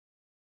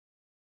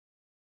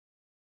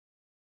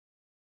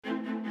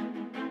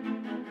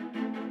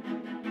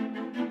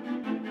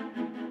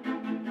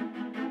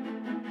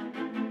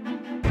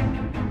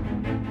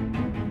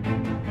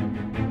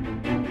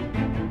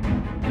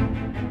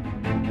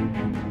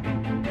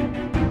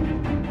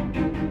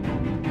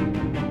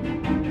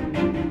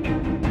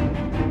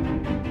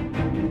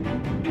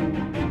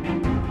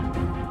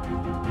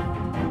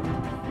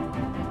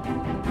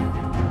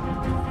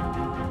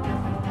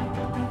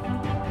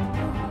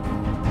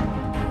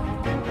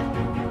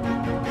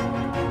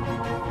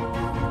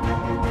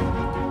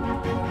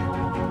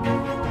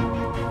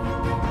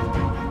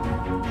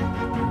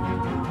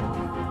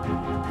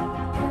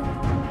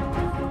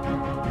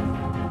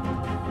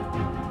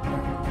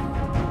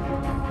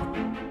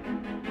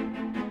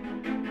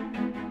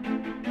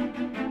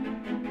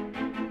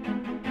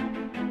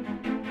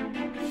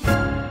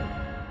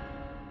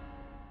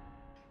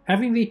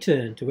Having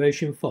returned to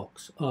Ocean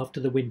Fox after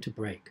the winter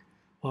break,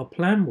 our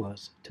plan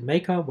was to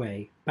make our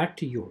way back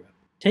to Europe,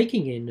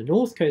 taking in the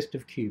north coast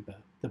of Cuba,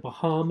 the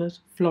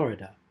Bahamas,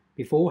 Florida,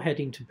 before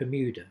heading to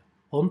Bermuda,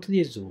 onto the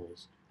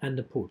Azores and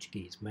the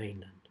Portuguese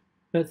mainland.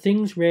 But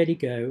things rarely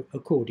go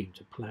according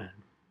to plan.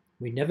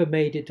 We never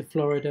made it to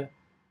Florida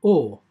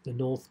or the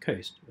north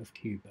coast of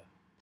Cuba.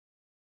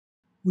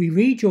 We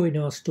rejoin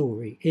our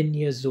story in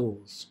the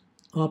Azores.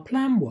 Our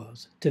plan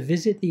was to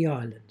visit the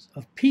islands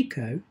of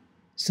Pico,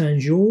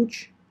 San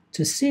Jorge,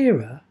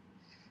 Terceira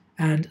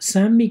and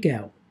San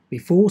Miguel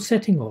before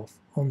setting off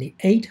on the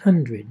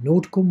 800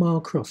 nautical mile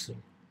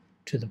crossing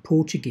to the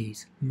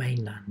Portuguese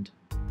mainland.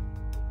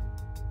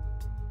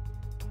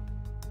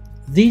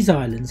 These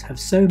islands have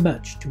so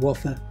much to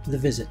offer the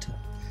visitor,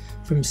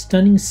 from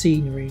stunning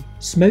scenery,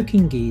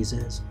 smoking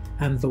geysers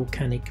and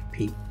volcanic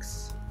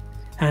peaks,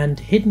 and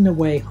hidden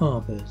away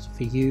harbours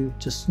for you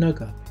to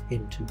snug up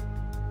into.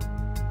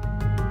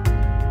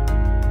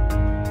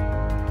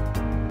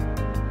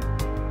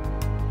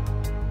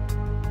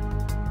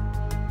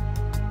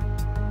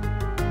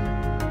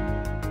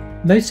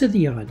 Most of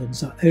the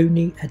islands are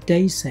only a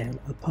day's sail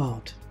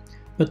apart,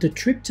 but the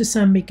trip to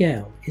San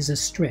Miguel is a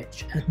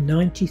stretch at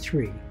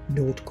 93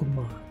 nautical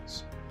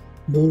miles,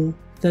 more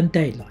than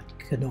daylight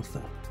can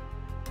offer.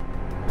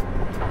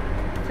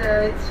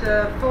 It's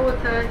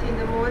 4:30 in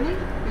the morning.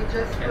 We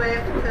just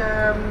left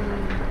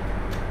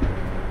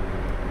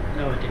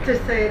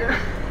Terceira.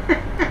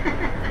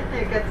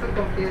 I get so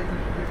confused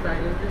with this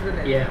island, isn't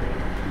it? Yeah,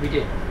 we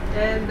did.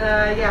 And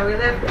we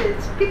left.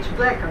 It's pitch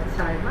black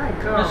outside. My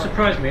God. That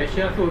surprised me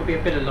actually. I thought it would be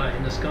a bit of light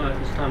in the sky at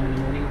this time in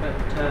the morning,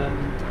 but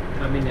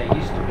I mean there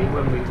used to be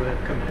when we were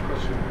coming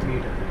across from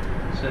Bermuda.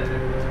 So,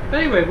 but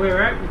anyway,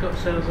 we're out. We've got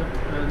sails up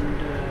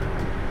and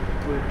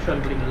we're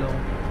trundling along.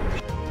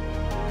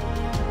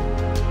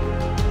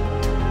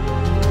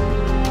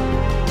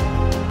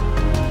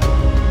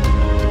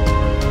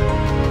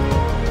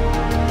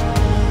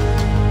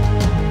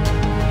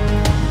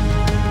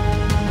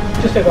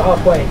 Just over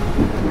halfway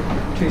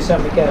to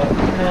San Miguel,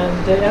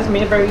 and it hasn't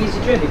been a very easy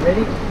journey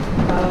really.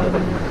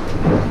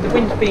 The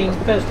wind being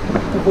first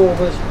of all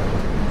was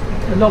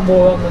a lot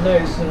more on the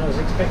nose than I was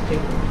expecting,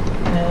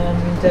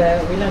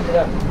 and we landed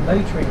up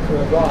motoring for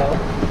a while,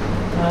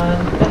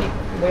 and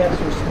then we had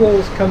some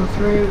squalls come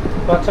through.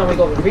 By the time we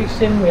got the reefs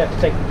in, we had to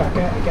take them back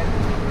out again,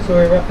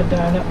 so we were up and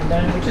down.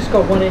 We just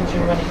got one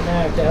engine running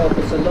now to help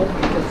us a lot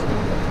because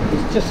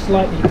it's just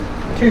slightly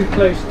too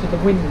close to the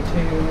wind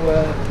to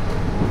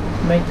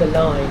make the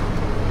line.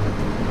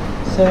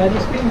 So and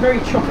it's been very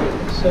choppy,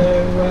 so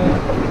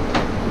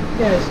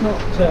yeah, it's not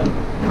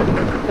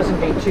hasn't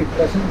been too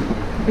pleasant.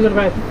 We've got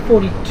about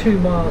 42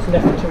 miles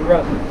left to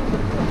run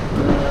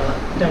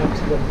down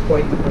to the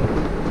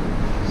waypoint,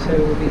 so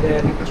we'll be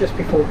there just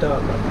before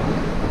dark.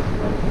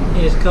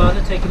 Here's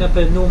Carla taking up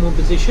her normal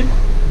position.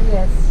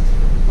 Yes,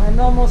 my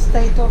normal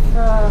state of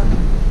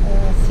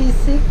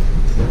seasick.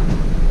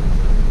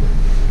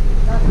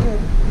 Not good.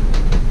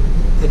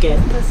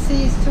 Again. The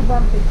sea is too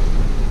bumpy.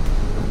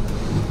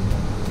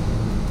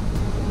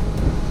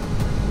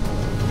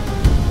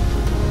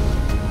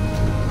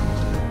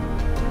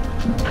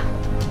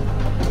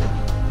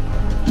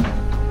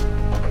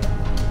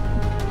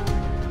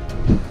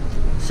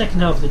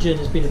 Second half of the journey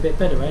has been a bit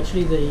better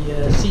actually.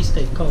 The sea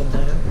stayed calm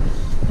down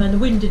and the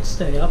wind did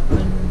stay up,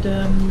 and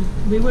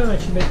we were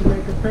actually making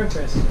very good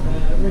progress.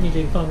 We're only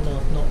doing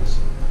 5.5 knots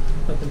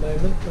at the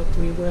moment, but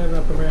we were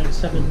up around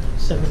 7,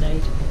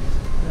 8,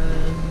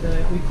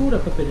 and we caught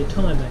up a bit of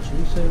time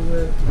actually, so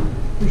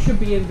we should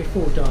be in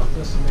before dark.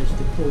 That's the most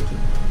important.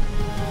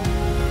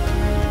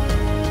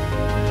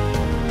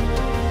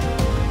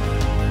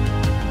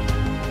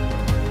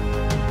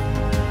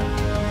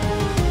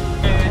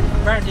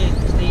 Rounded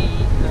the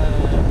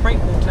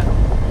breakwater,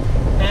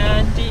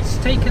 and it's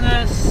taken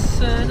us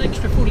an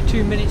extra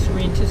 42 minutes than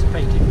we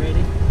anticipated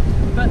really,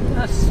 but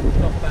that's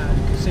not bad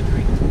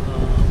considering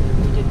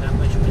we didn't have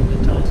much wind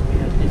at times, we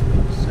had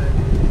headwinds, so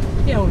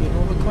yeah, all in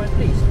all we're quite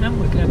pleased, and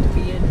we're glad to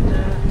be in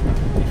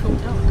before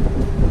dark.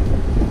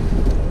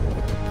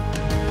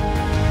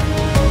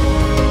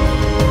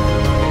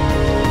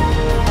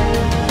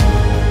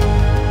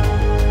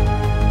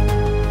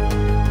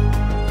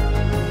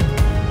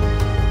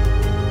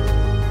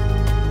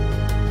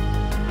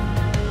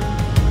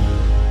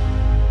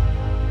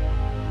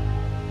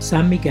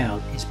 San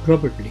Miguel is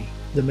probably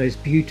the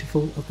most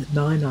beautiful of the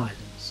 9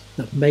 islands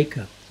that make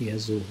up the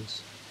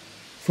Azores.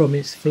 From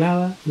its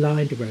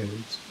flower-lined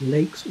roads,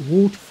 lakes,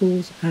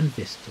 waterfalls and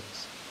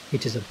vistas,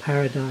 it is a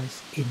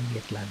paradise in the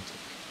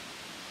Atlantic.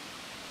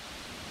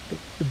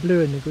 The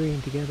blue and the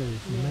green together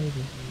is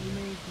amazing.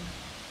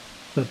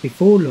 But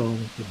before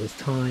long it was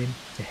time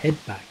to head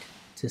back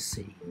to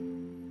sea.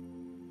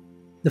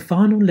 The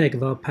final leg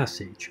of our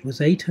passage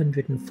was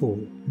 804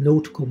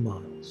 nautical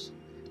miles.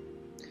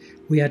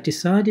 We had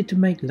decided to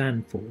make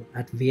landfall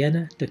at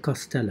Viana de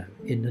Costello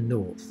in the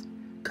north,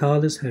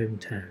 Carla's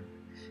hometown.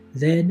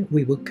 Then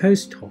we would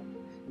coast hop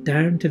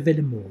down to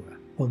Villamora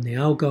on the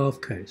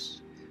Algarve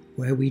coast,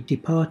 where we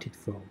departed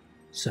from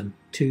some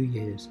 2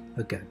 years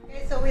ago.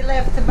 Okay, so we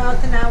left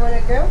about an hour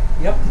ago.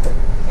 Yep.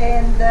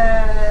 And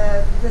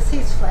the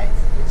sea's flat,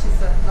 which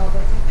is a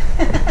novelty.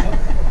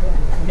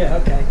 Yeah,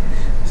 okay.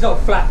 It's not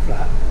flat,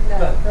 No,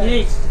 but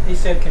it's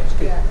okay, it's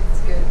good. Yeah,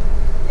 it's good.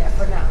 Yeah,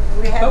 for now.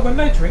 But we're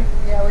motoring.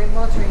 Yeah, we're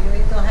motoring.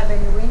 We don't have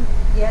any wind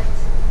yet.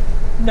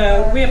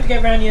 No, we have to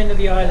get around the end of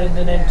the island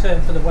and then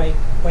turn for the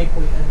waypoint,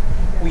 and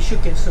we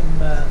should get some.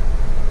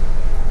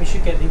 We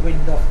should get the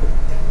wind off the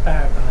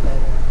barrow by then,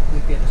 and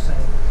we'd be able to sail.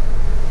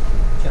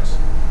 Just.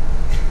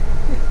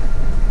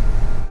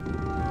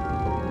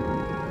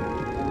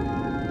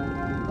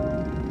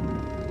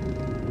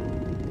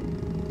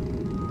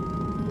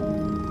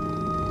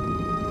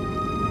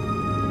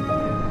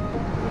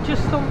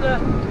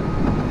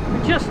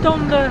 We're just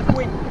on the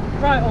wind,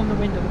 right on the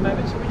wind at the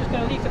moment, so we're just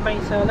going to leave the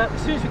mainsail up.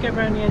 As soon as we get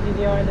around the end of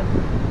the island,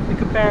 we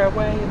can bear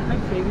away and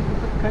hopefully we can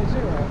put the code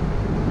 0 out.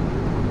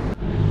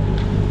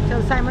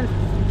 So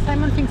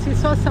Simon thinks he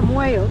saw some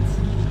whales.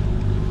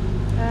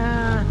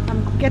 I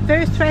get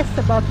very stressed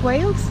about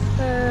whales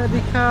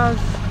because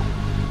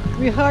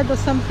we heard of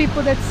some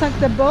people that sunk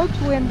the boat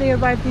when they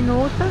arrived in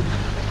water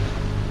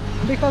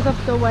because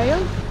of the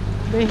whales.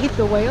 They hit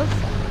the whales.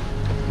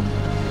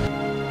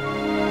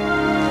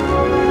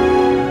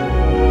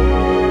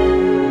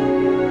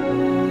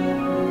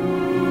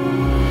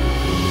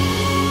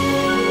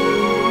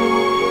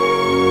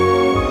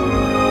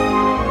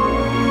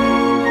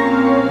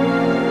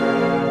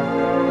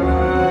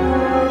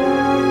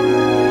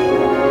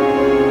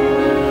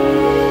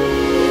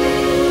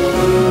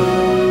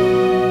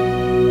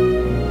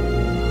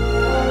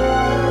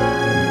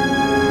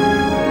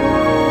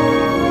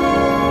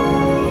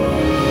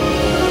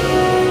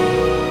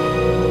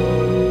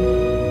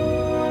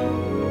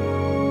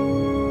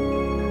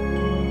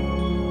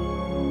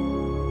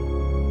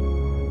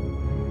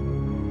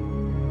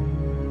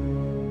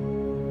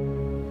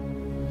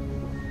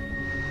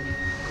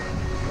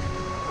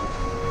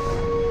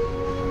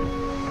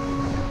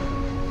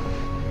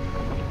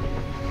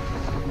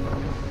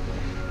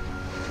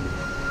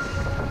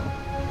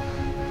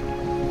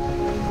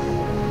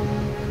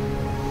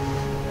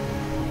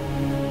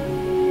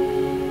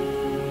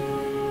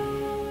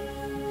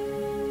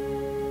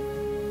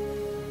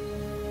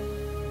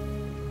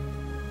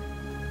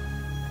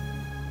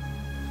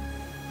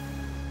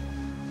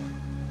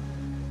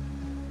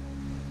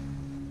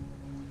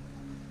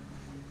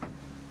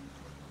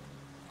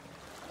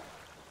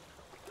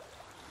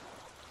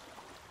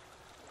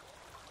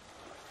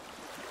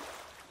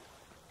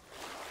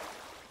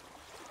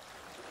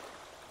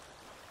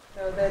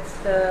 So that's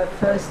the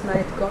first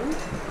night gone.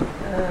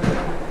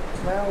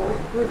 Well,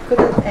 we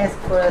couldn't ask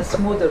for a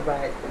smoother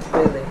ride,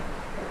 really.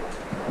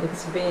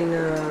 It's been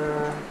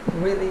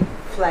really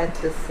flat,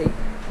 the sea.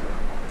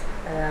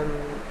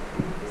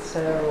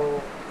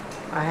 So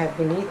I have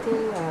been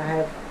eating.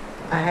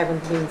 I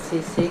haven't been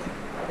seasick,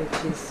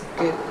 which is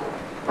good.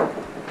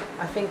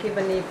 I think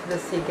even if the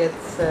sea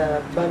gets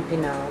bumpy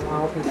now,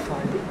 I'll be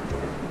fine.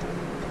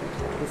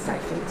 At least I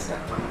think so.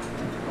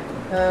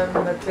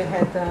 But we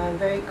had a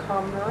very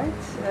calm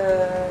night.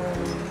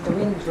 The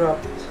wind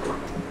dropped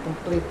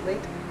completely,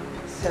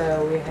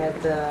 so we had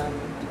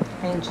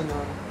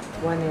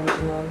one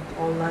engine on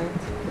all night.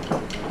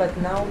 But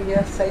now we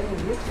are sailing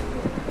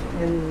beautifully,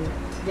 and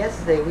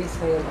yesterday we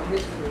sailed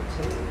beautifully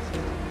too. So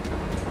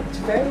it's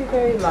very,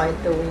 very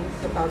light, the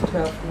winds, about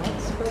 12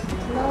 knots, but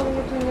now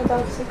we're doing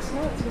about 6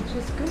 knots, which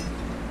is good.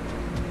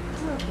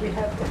 We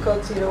have the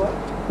code 0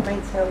 up,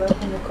 mainsail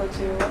up and the code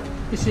 0 up.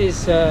 This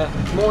is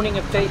morning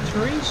of day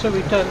 3, so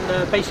we've done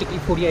basically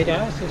 48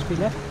 hours since we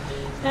left,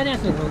 and it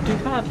hasn't gone too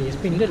badly. It's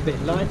been a little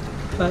bit light,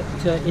 but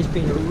it's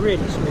been a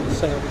really smooth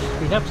sail, which has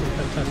been absolutely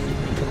fantastic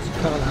because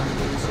Carlisle has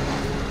been sail.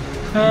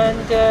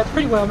 And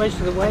pretty well most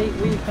of the way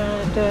we've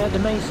had the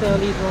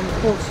mainsail either on the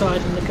port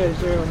side and the code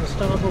 0 on the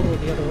starboard or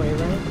the other way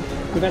around.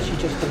 We've actually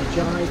just done a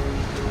jibe,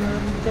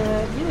 and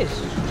yeah, it's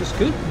just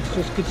good. It's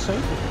just good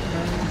sailing.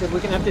 And we're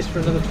going to have this for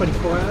another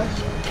 24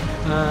 hours.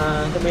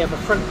 Then we have a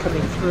front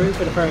coming through,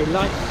 but a very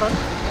light front.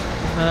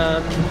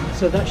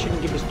 So that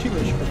shouldn't give us too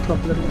much of a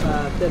problem.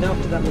 Then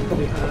after that we'll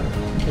probably have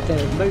a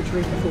day of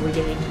motoring before we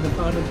get into the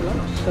final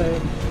blast. So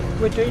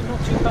we're doing not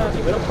too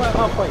badly. We're not quite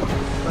halfway,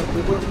 but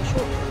we will be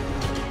short.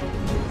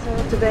 So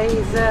today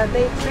is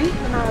day 3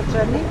 on our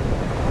journey.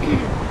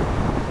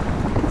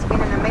 It's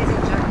been an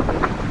amazing journey.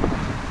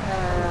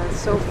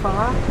 So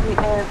far we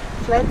have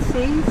flat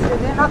seas.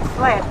 They're not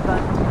flat,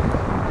 but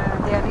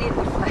they are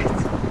nearly flat.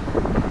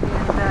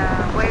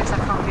 And waves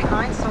are from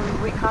behind, so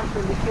we can't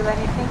really feel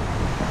anything.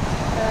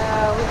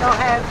 We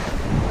don't have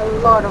a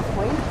lot of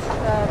wind,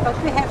 but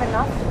we have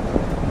enough.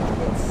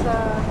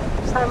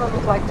 Simon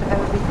would like to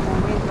have a bit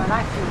more wind, but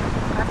I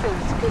feel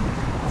it's good.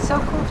 It's so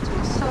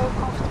comfortable, so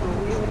comfortable.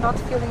 We're not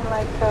feeling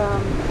like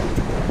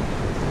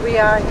we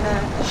are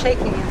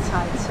shaking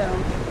inside. So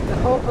the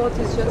whole boat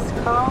is just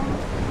calm,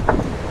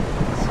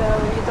 so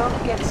you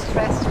don't get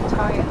stressed or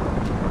tired.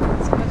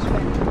 It's much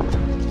better.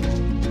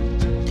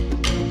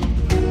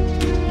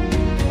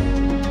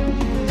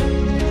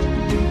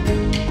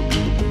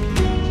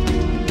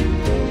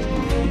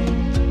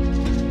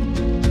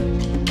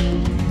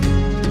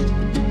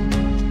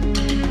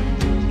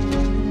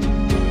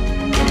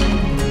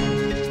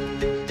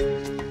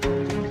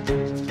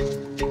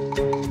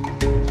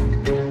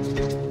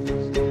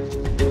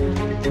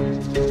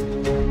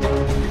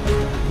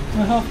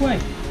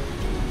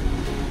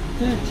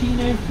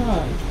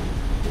 13:05.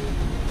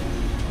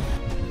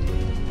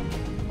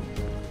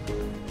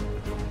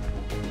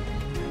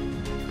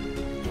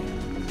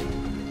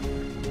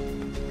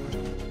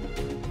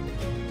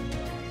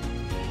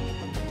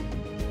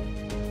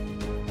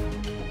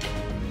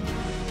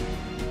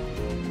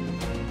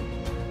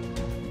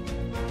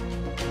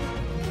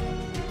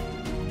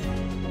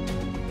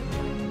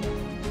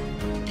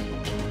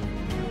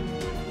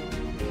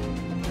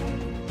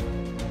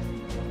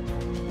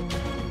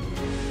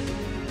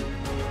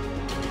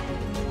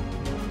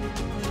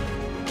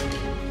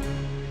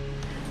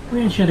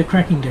 We actually had a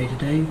cracking day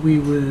today. We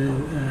were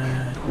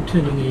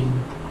turning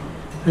in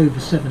over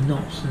 7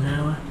 knots an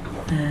hour,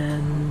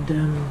 and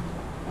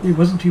it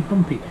wasn't too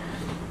bumpy.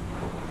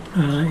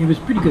 It was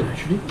pretty good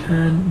actually,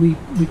 and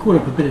we caught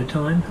up a bit of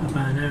time,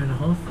 about an hour and a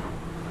half.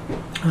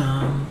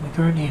 We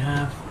currently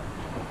have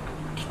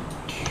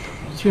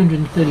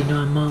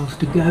 239 miles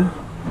to go,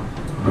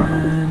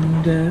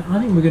 and I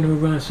think we're going to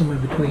arrive somewhere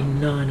between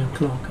 9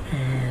 o'clock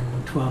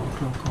and 12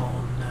 o'clock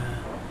on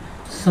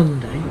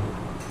Sunday.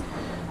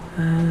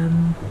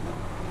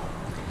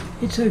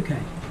 It's okay.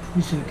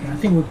 It's okay. I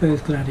think we're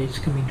both glad it's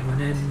coming to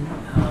an end.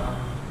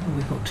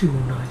 We've got 2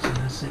 more nights and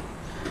that's it.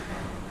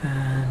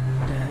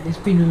 And it's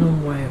been a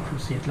long way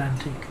across the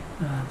Atlantic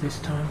this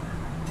time,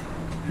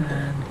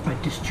 and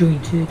quite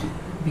disjointed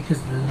because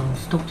of the long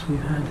stops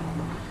we've had.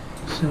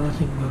 So I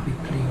think we'll be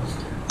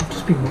pleased. I've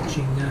just been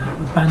watching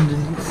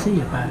Abandoned at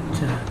Sea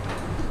about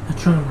a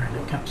trimaran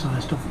that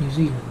capsized off New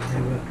Zealand when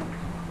they were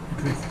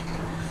adrift.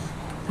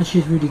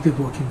 Actually, it's really good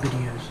watching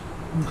videos.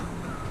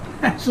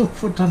 That's all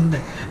for done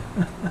there.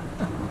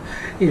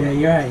 You know,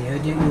 you're out here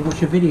and you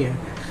watch a video,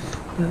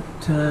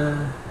 but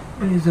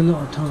it is a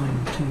lot of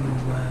time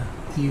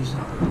to use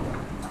them.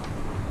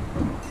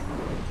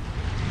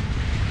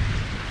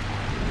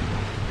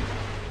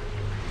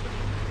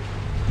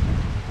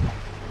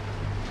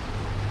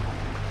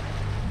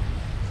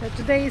 So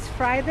today is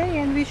Friday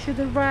and we should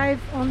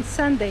arrive on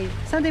Sunday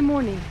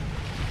morning,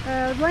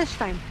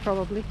 lunchtime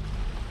probably.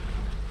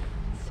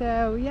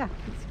 So yeah,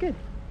 it's good.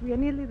 We are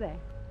nearly there.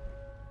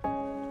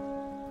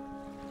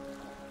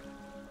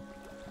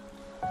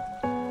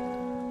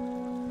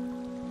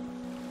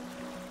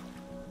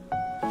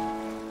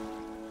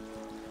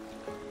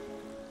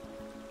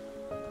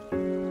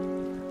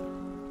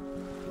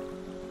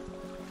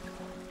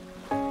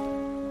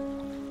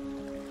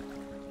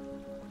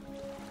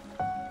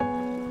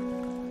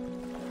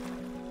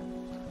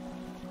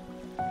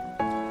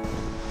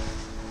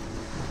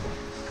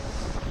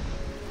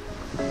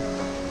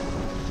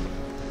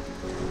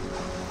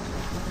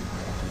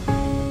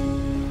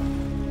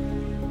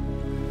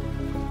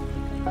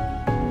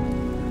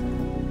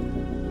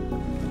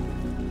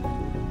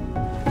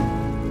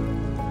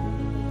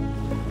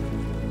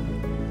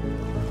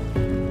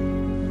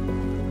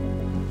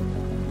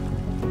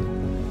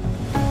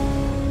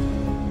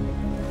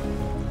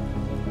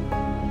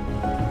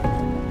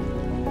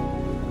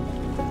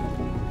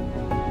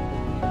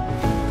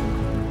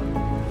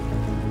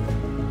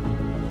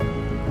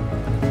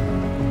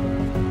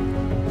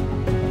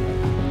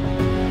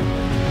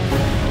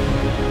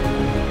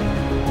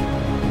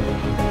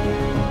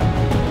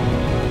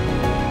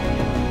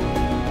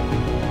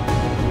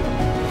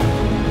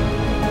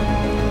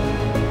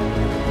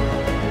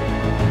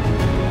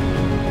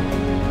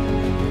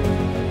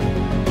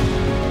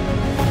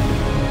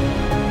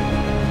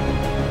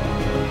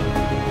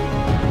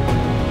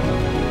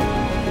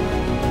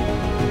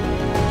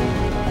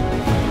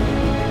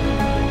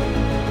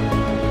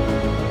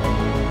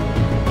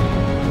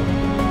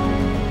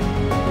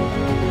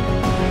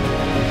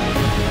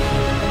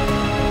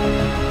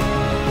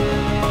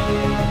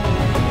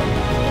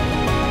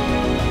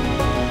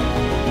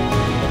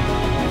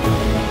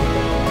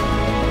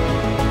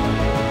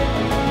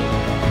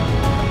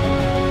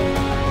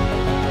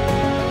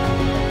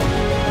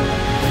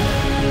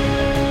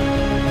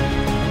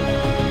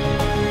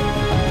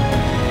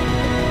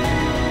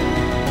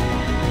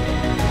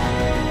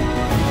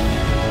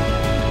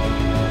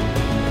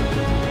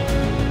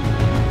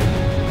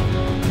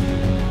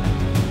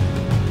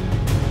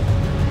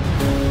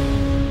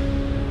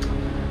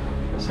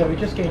 So we're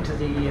just getting to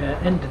the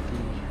end of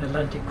the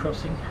Atlantic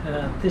crossing.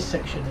 This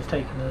section has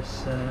taken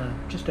us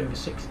just over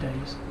 6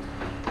 days,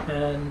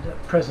 and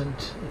at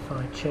present, if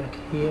I check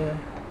here,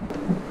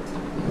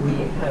 we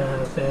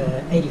have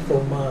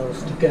 84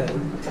 miles to go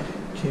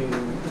to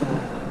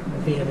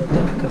Viana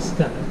del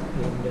Castelo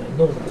in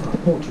northern part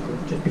of Portugal,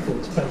 just before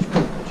the Spanish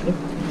port actually.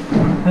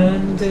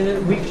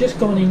 And we've just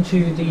gone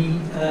into the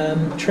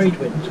trade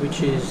winds,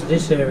 which is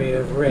this area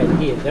of red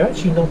here. They're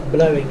actually not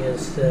blowing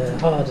as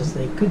hard as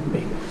they could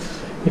be.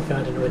 If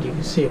I don't know whether you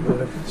can see it, with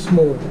a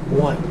small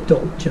white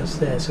dot just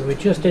there. So we're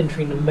just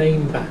entering the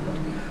main band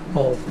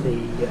of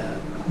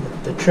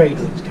the trade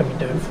winds coming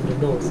down from the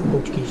north, the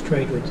Portuguese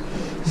trade winds.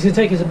 It's going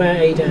to take us about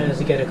 8 hours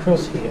to get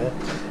across here,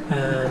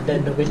 and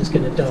then the wind's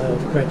going to die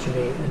off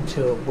gradually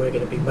until we're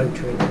going to be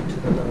motoring into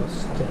the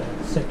last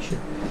section.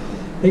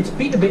 It's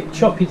been a bit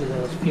choppy the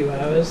last few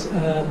hours.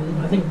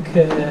 I think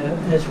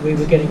as we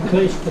were getting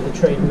close to the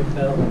trade wind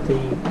belt, the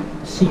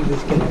sea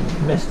was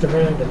getting messed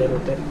around a little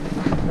bit,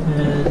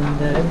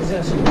 and it's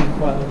actually been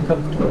quite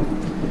uncomfortable.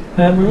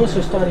 We're also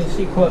starting to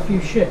see quite a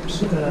few ships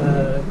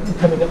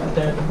coming up and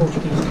down the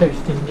Portuguese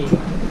coast in the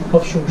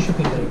offshore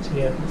shipping lanes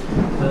here.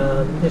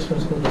 This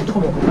one's called the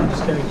Tomahawk,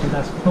 it's going to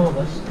Las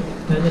Palmas,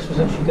 and this was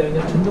actually going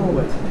up to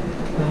Norway.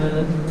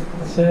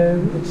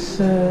 So it's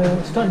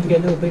starting to get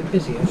a little bit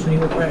busy actually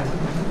all around.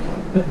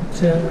 But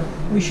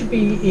we should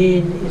be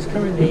in, it's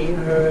currently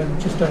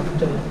just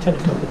after 10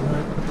 o'clock at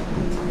night,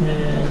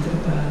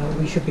 and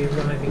we should be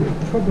arriving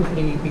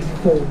probably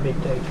before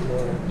midday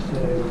tomorrow. So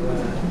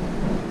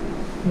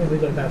yeah,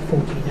 we've got about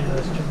 14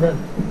 hours to run.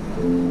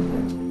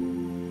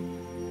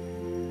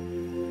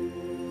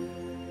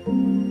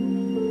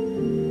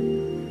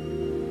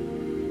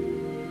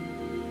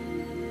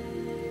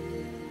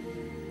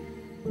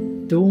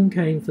 Dawn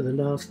came for the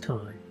last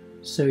time,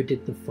 so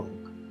did the fog.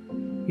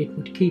 It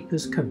would keep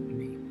us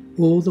company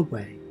all the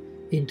way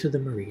into the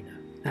marina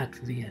at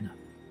Vienna.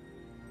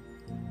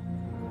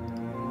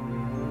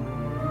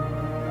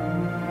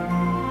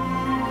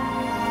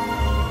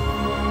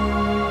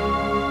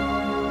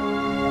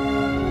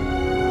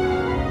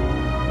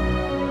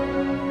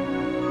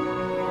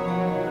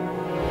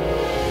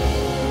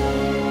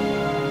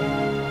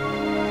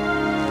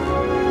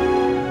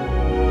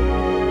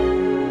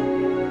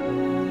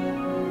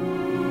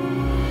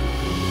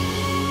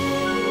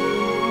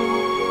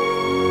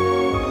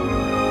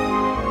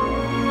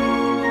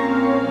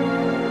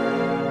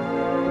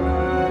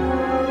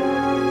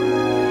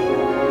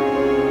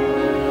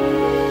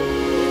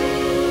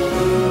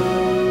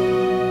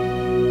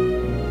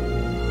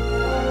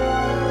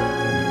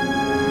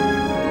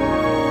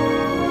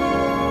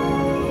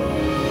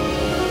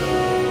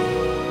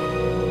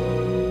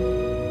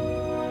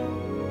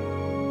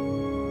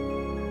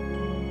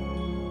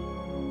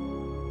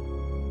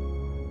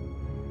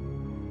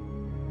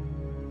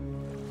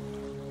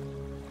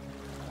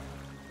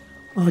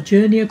 Our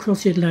journey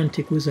across the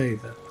Atlantic was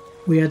over.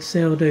 We had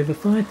sailed over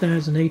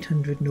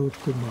 5,800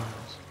 nautical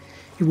miles.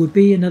 It would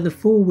be another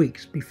 4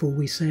 weeks before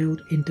we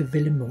sailed into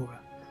Villamoura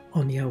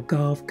on the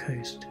Algarve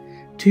coast,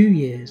 2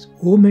 years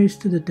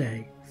almost to the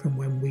day from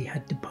when we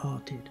had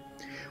departed.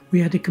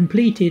 We had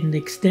completed an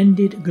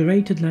extended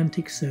Great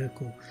Atlantic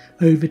Circle,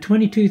 over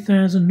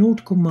 22,000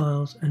 nautical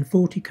miles and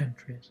 40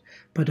 countries,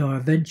 but our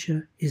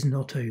adventure is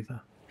not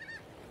over.